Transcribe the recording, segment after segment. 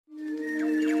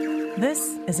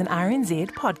This is an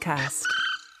RNZ podcast.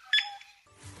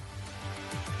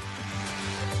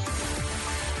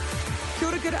 Kia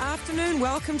ora, good afternoon.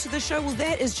 Welcome to the show. Well,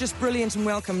 that is just brilliant and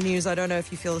welcome news. I don't know if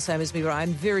you feel the same as me, but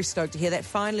I'm very stoked to hear that.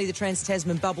 Finally, the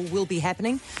Trans-Tasman bubble will be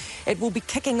happening. It will be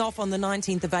kicking off on the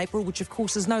 19th of April, which of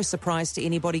course is no surprise to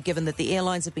anybody, given that the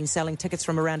airlines have been selling tickets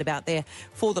from around about there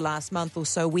for the last month or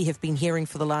so. We have been hearing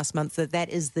for the last month that that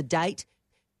is the date.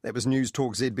 That was News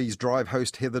Talk ZB's Drive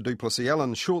host Heather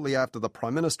Duplessis-Allen shortly after the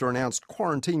Prime Minister announced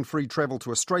quarantine-free travel to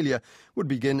Australia would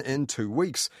begin in 2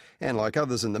 weeks. And like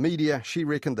others in the media, she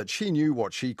reckoned that she knew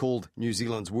what she called New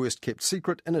Zealand's worst-kept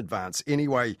secret in advance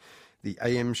anyway. The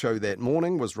AM show that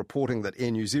morning was reporting that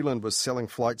Air New Zealand was selling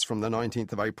flights from the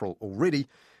 19th of April already.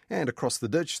 And across the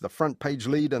ditch, the front page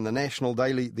lead in the national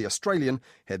daily The Australian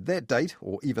had that date,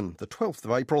 or even the 12th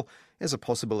of April, as a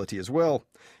possibility as well.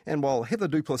 And while Heather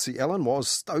Duplessis-Allen was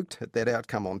stoked at that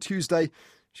outcome on Tuesday,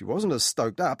 she wasn't as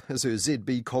stoked up as her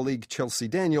ZB colleague Chelsea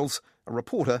Daniels, a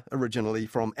reporter originally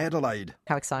from Adelaide.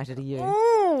 How excited are you?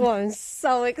 Oh, I'm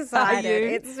so excited. Are you?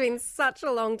 It's been such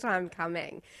a long time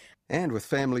coming. And with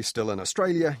family still in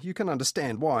Australia, you can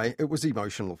understand why it was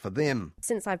emotional for them.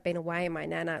 Since I've been away, my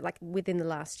nana, like within the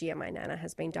last year, my nana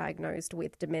has been diagnosed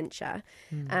with dementia.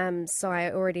 So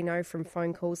I already know from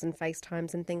phone calls and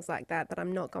FaceTimes and things like that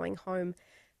I'm not going home,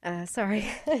 It's all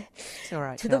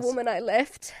right, to the woman I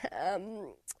left.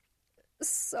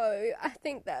 So I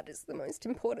think that is the most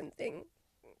important thing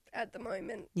at the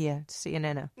moment. Yeah, to see your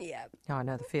nana. Yeah. Oh, I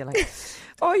know the feeling.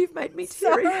 Oh, you've made me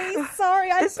teary. Sorry.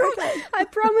 It's okay. I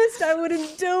promised I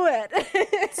wouldn't do it.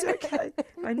 It's okay.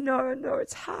 I know,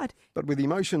 it's hard. But with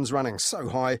emotions running so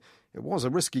high, it was a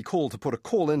risky call to put a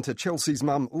call in to Chelsea's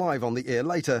mum live on the air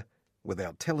later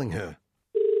without telling her.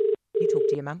 You talk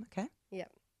to your mum, okay? Yeah.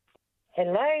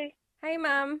 Hello? Hey,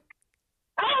 Mum.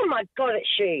 Oh, my God, it's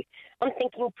you. I'm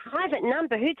thinking, private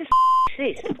number, who the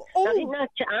is this? I didn't know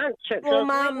to answer it. Well,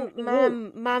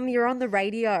 Mum, you're on the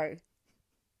radio.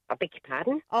 I beg your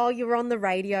pardon? Oh, you're on the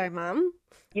radio, Mum.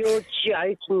 You're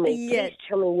joking me. Yeah. Please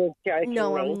tell me you're joking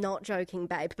No, me. I'm not joking,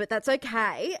 babe, but that's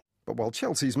okay. But while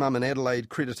Chelsea's mum in Adelaide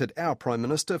credited our Prime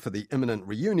Minister for the imminent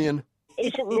reunion,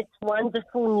 Isn't this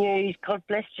wonderful news? God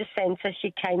bless Jacinta,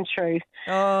 she came through.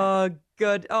 Oh,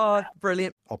 good. Oh,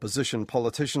 brilliant. opposition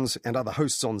politicians and other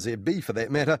hosts on ZB for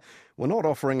that matter were not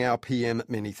offering our PM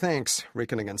many thanks,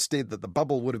 reckoning instead that the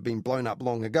bubble would have been blown up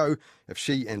long ago if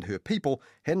she and her people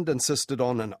hadn't insisted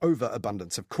on an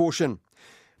overabundance of caution.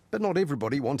 But not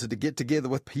everybody wanted to get together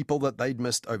with people that they'd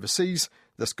missed overseas.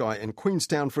 This guy in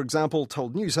Queenstown, for example,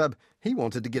 told Newshub he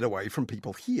wanted to get away from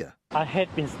people here. I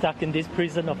had been stuck in this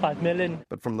prison of 5 million.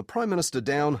 But from the Prime Minister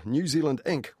down, New Zealand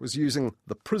Inc. was using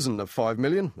the prison of 5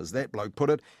 million, as that bloke put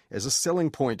it, as a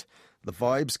selling point. The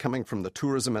vibes coming from the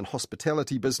tourism and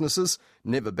hospitality businesses,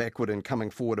 never backward in coming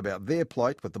forward about their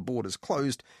plight with the borders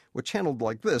closed, were channelled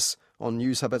like this on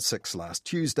Newshub at 6 last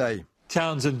Tuesday.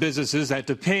 Towns and businesses that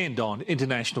depend on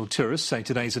international tourists say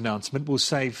today's announcement will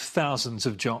save thousands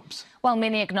of jobs. While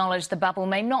many acknowledge the bubble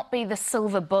may not be the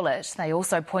silver bullet, they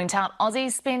also point out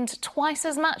Aussies spend twice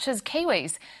as much as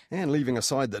Kiwis. And leaving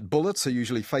aside that bullets are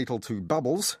usually fatal to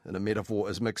bubbles, in a metaphor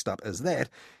as mixed up as that,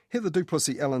 Heather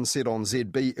Duplessis-Allen said on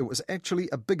ZB it was actually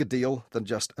a bigger deal than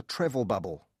just a travel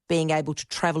bubble. Being able to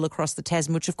travel across the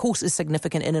Tasman, which of course is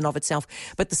significant in and of itself.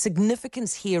 But the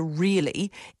significance here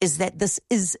really is that this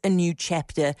is a new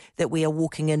chapter that we are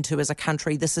walking into as a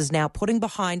country. This is now putting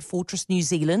behind Fortress New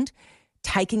Zealand,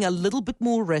 taking a little bit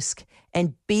more risk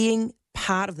and being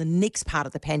part of the next part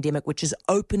of the pandemic, which is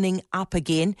opening up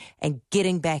again and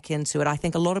getting back into it. I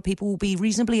think a lot of people will be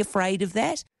reasonably afraid of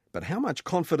that. But how much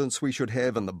confidence we should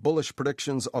have in the bullish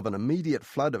predictions of an immediate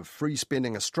flood of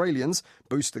free-spending Australians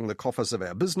boosting the coffers of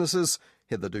our businesses,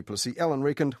 Heather Duplessis-Allen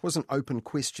reckoned was an open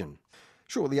question.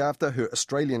 Shortly after, her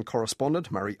Australian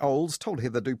correspondent, Murray Olds, told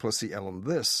Heather Duplessis-Allen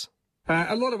this.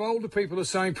 A lot of older people are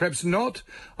saying perhaps not.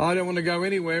 I don't want to go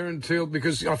anywhere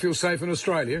because I feel safe in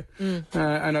Australia.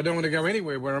 And I don't want to go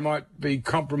anywhere where I might be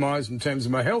compromised in terms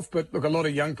of my health. But look, a lot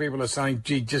of young people are saying,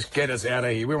 gee, just get us out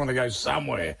of here. We want to go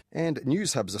somewhere. And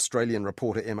Newshub's Australian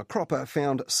reporter Emma Cropper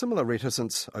found similar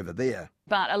reticence over there.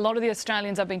 But a lot of the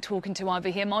Australians I've been talking to over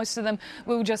here, most of them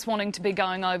were just wanting to be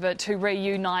going over to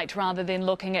reunite rather than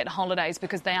looking at holidays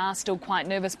because they are still quite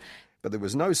nervous. But there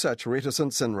was no such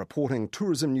reticence in reporting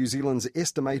Tourism New Zealand's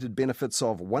estimated benefits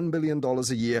of $1 billion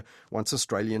a year once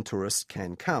Australian tourists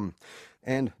can come.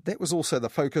 And that was also the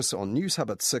focus on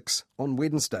Newshub at 6 on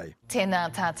Wednesday.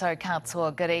 Tēnā tātou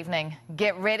katoa, good evening.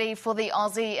 Get ready for the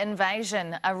Aussie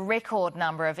invasion. A record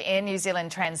number of Air New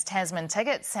Zealand Trans-Tasman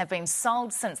tickets have been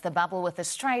sold since the bubble with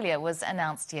Australia was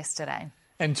announced yesterday.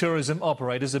 And tourism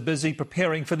operators are busy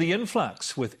preparing for the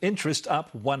influx, with interest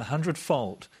up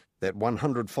 100-fold. That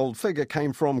 100-fold figure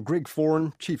came from Greg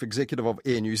Foran, Chief Executive of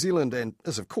Air New Zealand, and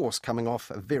is of course coming off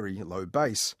a very low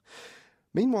base.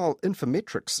 Meanwhile,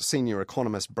 Infometrics senior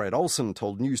economist Brad Olsen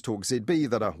told News Talk ZB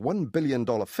that a $1 billion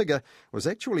figure was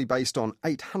actually based on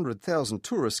 800,000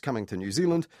 tourists coming to New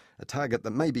Zealand, a target that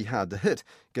may be hard to hit,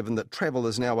 given that travel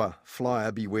is now a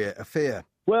flyer beware affair.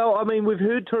 Well, I mean, we've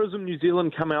heard Tourism New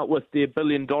Zealand come out with their $1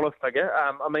 billion figure.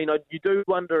 You do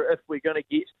wonder if we're going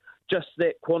to get just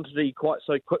that quantity quite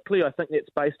so quickly. I think that's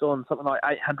based on something like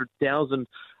 800,000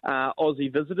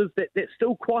 Aussie visitors. That's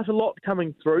still quite a lot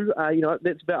coming through.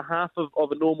 That's about half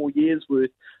of a normal year's worth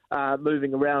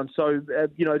moving around. So,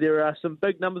 there are some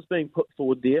big numbers being put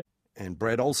forward there. And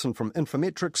Brad Olsen from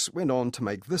Infometrics went on to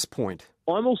make this point.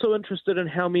 I'm also interested in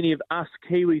how many of us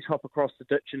Kiwis hop across the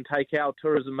ditch and take our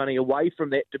tourism money away from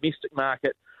that domestic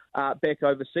market back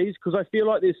overseas, because I feel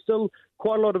like there's still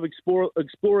quite a lot of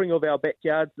exploring of our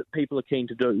backyards that people are keen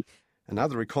to do.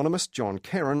 Another economist, John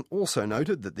Caron, also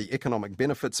noted that the economic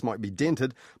benefits might be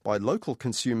dented by local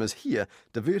consumers here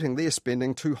diverting their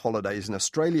spending to holidays in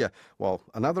Australia, while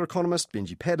another economist,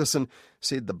 Benji Patterson,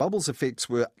 said the bubble's effects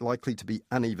were likely to be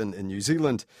uneven in New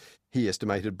Zealand. He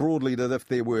estimated broadly that if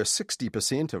there were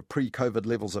 60% of pre-COVID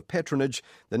levels of patronage,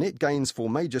 the net gains for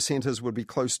major centres would be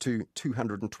close to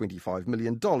 $225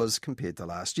 million compared to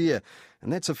last year,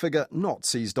 and that's a figure not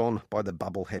seized on by the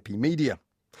bubble-happy media.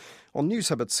 On News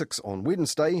Hub at 6 on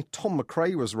Wednesday, Tom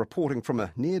McRae was reporting from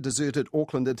a near-deserted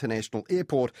Auckland International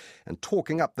Airport and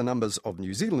talking up the numbers of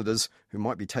New Zealanders who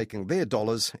might be taking their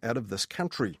dollars out of this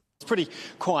country. It's pretty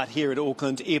quiet here at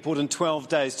Auckland Airport. In 12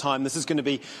 days' time, this is going to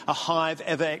be a hive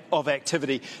of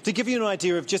activity. To give you an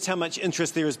idea of just how much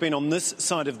interest there has been on this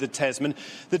side of the Tasman,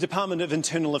 the Department of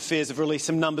Internal Affairs have released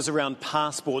some numbers around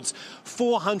passports.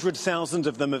 400,000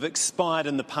 of them have expired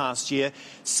in the past year.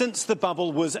 Since the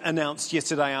bubble was announced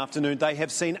yesterday afternoon, they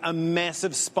have seen a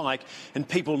massive spike in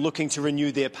people looking to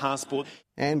renew their passport.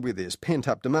 And where there's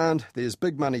pent-up demand, there's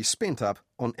big money spent up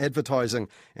on advertising,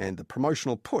 and the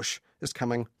promotional push is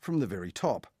coming from the very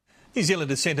top. New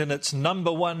Zealand has sent in its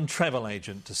 #1 travel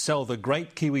agent to sell the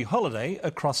great Kiwi holiday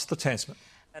across the Tasman.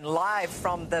 And live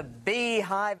from the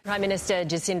Beehive, Prime Minister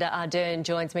Jacinda Ardern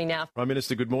joins me now. Prime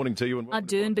Minister, good morning to you.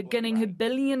 Ardern beginning her $1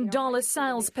 billion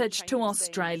sales pitch to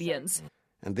Australians.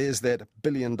 And there's that $1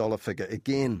 billion figure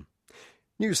again.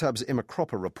 News Hub's Emma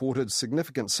Cropper reported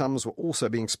significant sums were also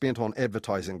being spent on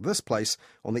advertising this place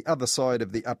on the other side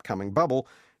of the upcoming bubble,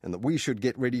 and that we should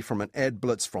get ready from an ad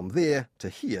blitz from there to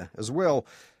here as well.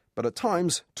 But at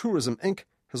times, Tourism Inc.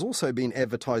 has also been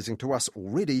advertising to us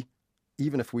already,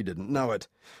 even if we didn't know it.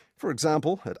 For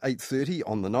example, at 8:30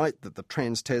 on the night that the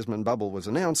Trans-Tasman bubble was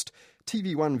announced,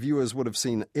 TV1 viewers would have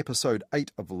seen episode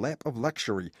 8 of Lap of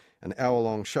Luxury, an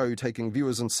hour-long show taking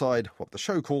viewers inside what the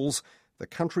show calls the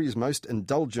country's most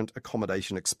indulgent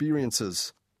accommodation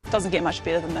experiences. Doesn't get much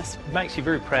better than this. It makes you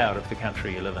very proud of the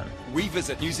country you live in. We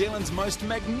visit New Zealand's most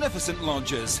magnificent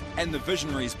lodges and the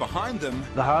visionaries behind them.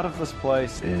 The heart of this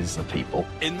place is the people.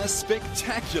 In this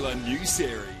spectacular new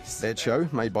series. That show,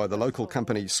 made by the local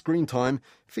company Screen Time,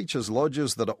 features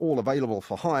lodges that are all available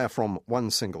for hire from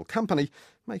one single company,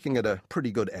 making it a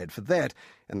pretty good ad for that.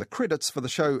 And the credits for the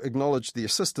show acknowledge the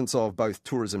assistance of both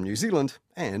Tourism New Zealand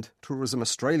and Tourism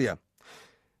Australia.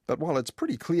 But while it's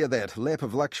pretty clear that Lap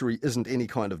of Luxury isn't any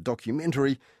kind of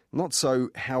documentary, not so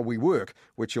How We Work,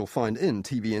 which you'll find in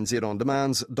TVNZ On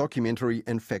Demand's documentary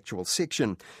and factual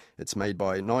section. It's made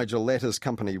by Nigel Latter's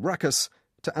company Ruckus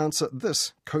to answer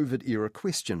this COVID-era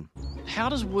question. How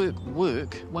does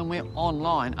work when we're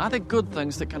online? Are there good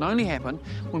things that can only happen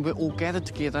when we're all gathered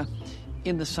together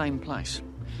in the same place?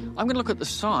 I'm going to look at the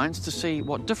science to see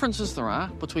what differences there are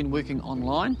between working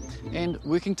online and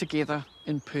working together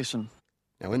in person.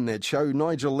 Now, in that show,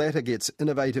 Nigel Latter gets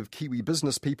innovative Kiwi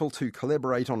business people to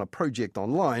collaborate on a project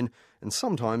online, and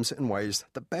sometimes in ways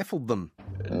that baffled them.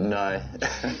 No.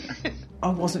 I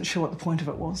wasn't sure what the point of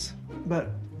it was,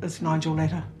 but it's Nigel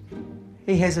Latter.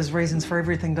 He has his reasons for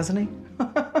everything, doesn't he?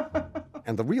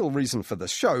 And the real reason for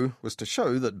this show was to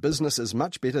show that business is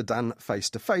much better done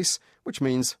face-to-face, which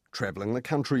means travelling the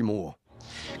country more.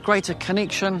 Greater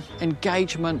connection,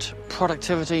 engagement,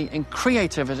 productivity and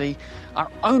creativity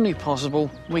are only possible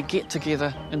when we get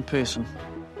together in person.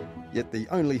 Yet the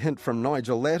only hint from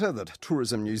Nigel Latter that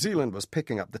Tourism New Zealand was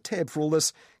picking up the tab for all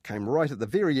this came right at the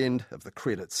very end of the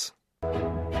credits.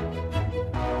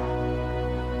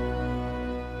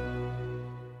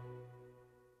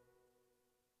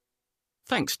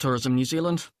 Thanks, Tourism New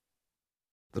Zealand.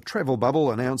 The travel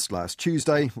bubble announced last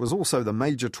Tuesday was also the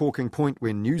major talking point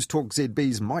when News Talk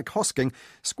ZB's Mike Hosking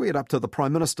squared up to the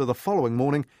Prime Minister the following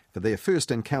morning for their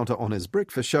first encounter on his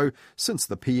breakfast show since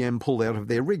the PM pulled out of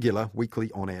their regular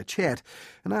weekly on-air chat.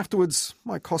 And afterwards,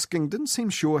 Mike Hosking didn't seem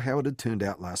sure how it had turned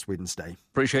out last Wednesday.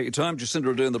 Appreciate your time.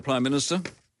 Jacinda Ardern, the Prime Minister.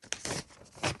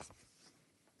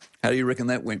 How do you reckon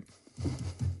that went?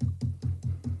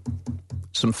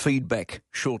 Some feedback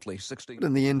shortly. 16. But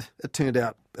in the end, it turned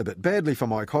out a bit badly for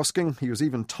Mike Hosking. He was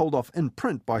even told off in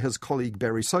print by his colleague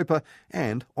Barry Soper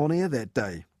and on air that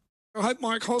day. I hope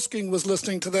Mike Hosking was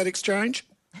listening to that exchange.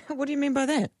 What do you mean by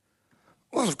that?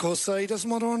 Well, of course, he doesn't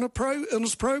want her on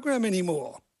his program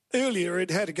anymore. Earlier,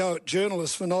 he'd had a go at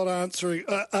journalists for not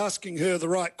asking her the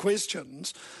right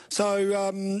questions. So,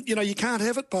 you can't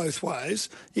have it both ways.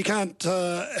 You can't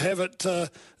have it.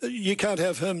 You can't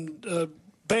have him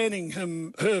banning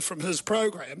her from his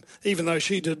program, even though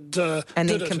she did. And then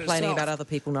did complaining herself. about other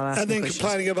people not asking And then questions.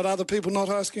 complaining about other people not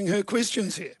asking her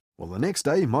questions here. Well, the next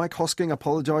day, Mike Hosking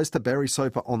apologised to Barry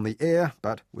Soper on the air,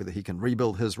 but whether he can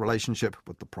rebuild his relationship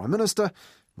with the Prime Minister,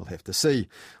 we'll have to see.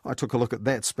 I took a look at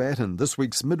that spat in this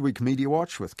week's Midweek Media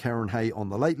Watch with Karen Hay on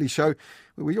The Lately Show,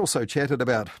 where we also chatted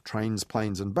about trains,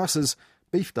 planes and buses,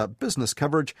 beefed up business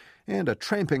coverage and a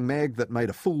tramping mag that made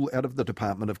a fool out of the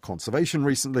Department of Conservation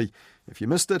recently. If you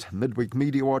missed it, Midweek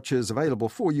Media Watch is available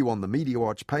for you on the Media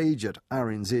Watch page at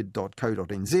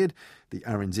rnz.co.nz, the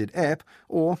RNZ app,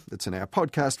 or it's in our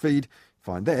podcast feed.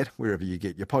 Find that wherever you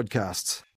get your podcasts.